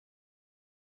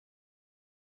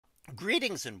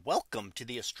Greetings and welcome to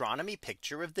the Astronomy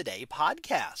Picture of the Day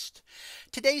podcast.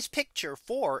 Today's picture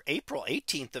for April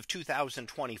 18th of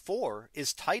 2024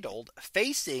 is titled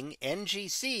Facing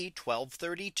NGC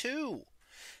 1232.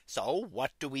 So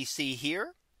what do we see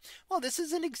here? Well, this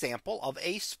is an example of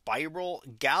a spiral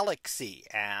galaxy,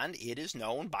 and it is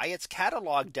known by its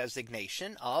catalog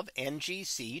designation of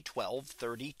NGC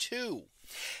 1232.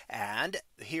 And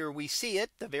here we see it,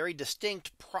 the very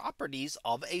distinct properties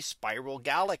of a spiral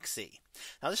galaxy.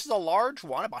 Now this is a large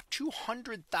one, about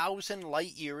 200,000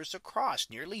 light years across,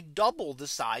 nearly double the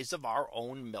size of our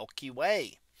own Milky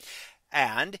Way.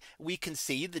 And we can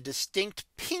see the distinct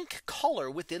pink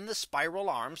color within the spiral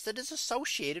arms that is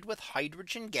associated with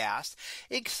hydrogen gas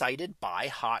excited by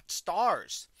hot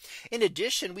stars. In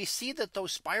addition, we see that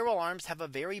those spiral arms have a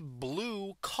very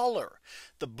blue color.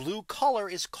 The blue color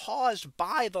is caused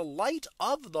by the light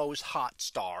of those hot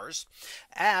stars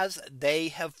as they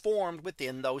have formed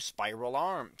within those spiral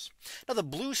arms. Now the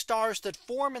blue stars that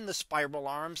form in the spiral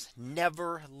arms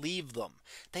never leave them.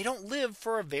 They don't live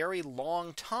for a very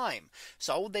long time.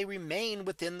 So they remain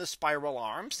within the spiral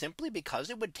arms simply because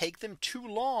it would take them too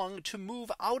long to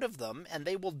move out of them, and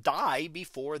they will die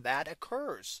before that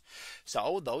occurs.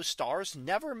 So those stars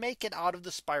never make it out of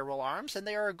the spiral arms, and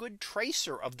they are a good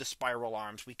tracer of the spiral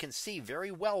arms. We can see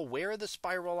very well where the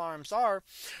spiral arms are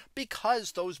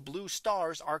because those blue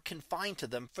stars are confined to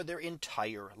them for their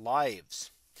entire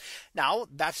lives. Now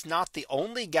that's not the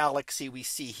only galaxy we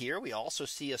see here. We also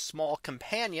see a small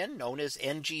companion known as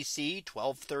NGC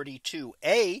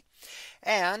 1232a.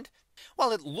 And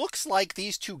while it looks like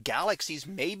these two galaxies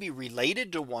may be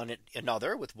related to one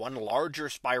another, with one larger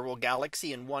spiral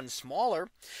galaxy and one smaller,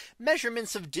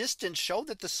 measurements of distance show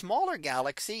that the smaller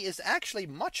galaxy is actually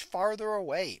much farther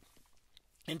away.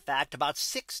 In fact, about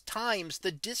 6 times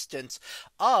the distance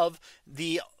of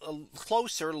the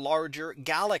closer, larger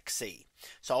galaxy.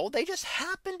 So they just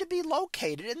happen to be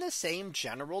located in the same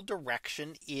general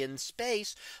direction in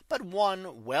space, but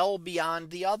one well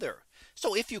beyond the other.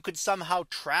 So if you could somehow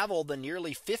travel the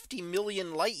nearly 50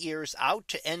 million light years out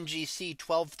to NGC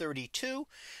 1232,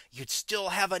 you'd still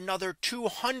have another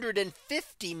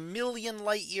 250 million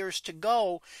light years to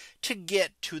go to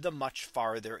get to the much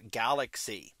farther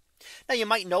galaxy. Now you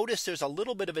might notice there's a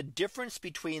little bit of a difference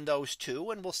between those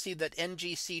two, and we'll see that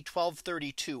NGC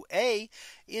 1232a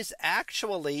is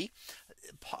actually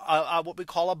what we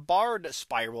call a barred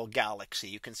spiral galaxy.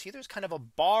 You can see there's kind of a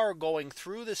bar going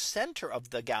through the center of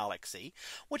the galaxy,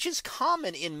 which is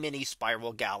common in many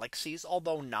spiral galaxies,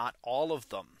 although not all of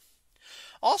them.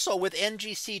 Also with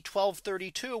NGC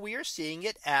 1232, we are seeing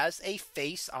it as a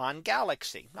face on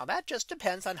galaxy. Now that just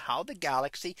depends on how the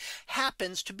galaxy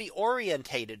happens to be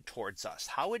orientated towards us,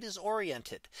 how it is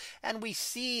oriented. And we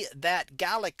see that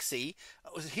galaxy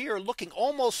here looking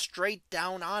almost straight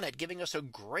down on it, giving us a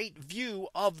great view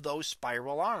of those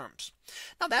spiral arms.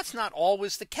 Now that's not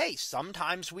always the case.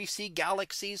 Sometimes we see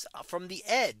galaxies from the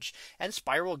edge, and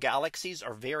spiral galaxies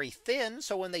are very thin.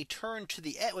 So when they turn to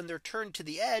the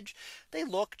edge, they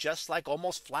look just like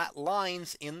almost flat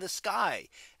lines in the sky.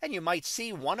 And you might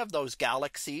see one of those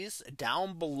galaxies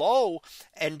down below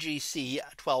NGC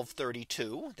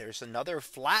 1232. There's another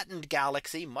flattened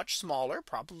galaxy, much smaller,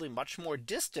 probably much more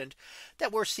distant,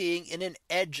 that we're seeing in an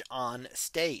edge on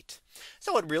state.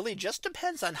 So it really just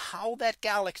depends on how that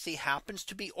galaxy happens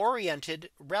to be oriented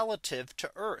relative to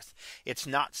Earth. It's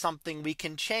not something we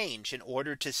can change. In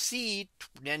order to see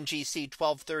NGC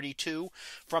 1232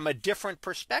 from a different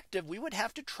perspective, we would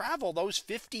have to travel those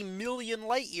 50 million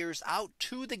light years out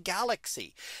to the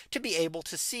galaxy to be able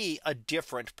to see a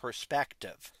different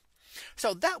perspective.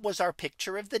 So that was our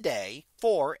picture of the day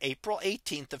for April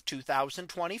 18th of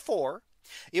 2024.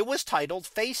 It was titled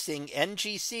Facing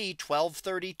NGC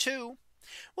 1232.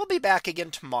 We'll be back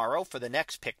again tomorrow for the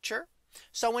next picture.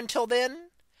 So until then,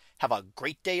 have a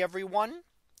great day, everyone,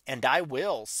 and I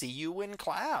will see you in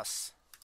class.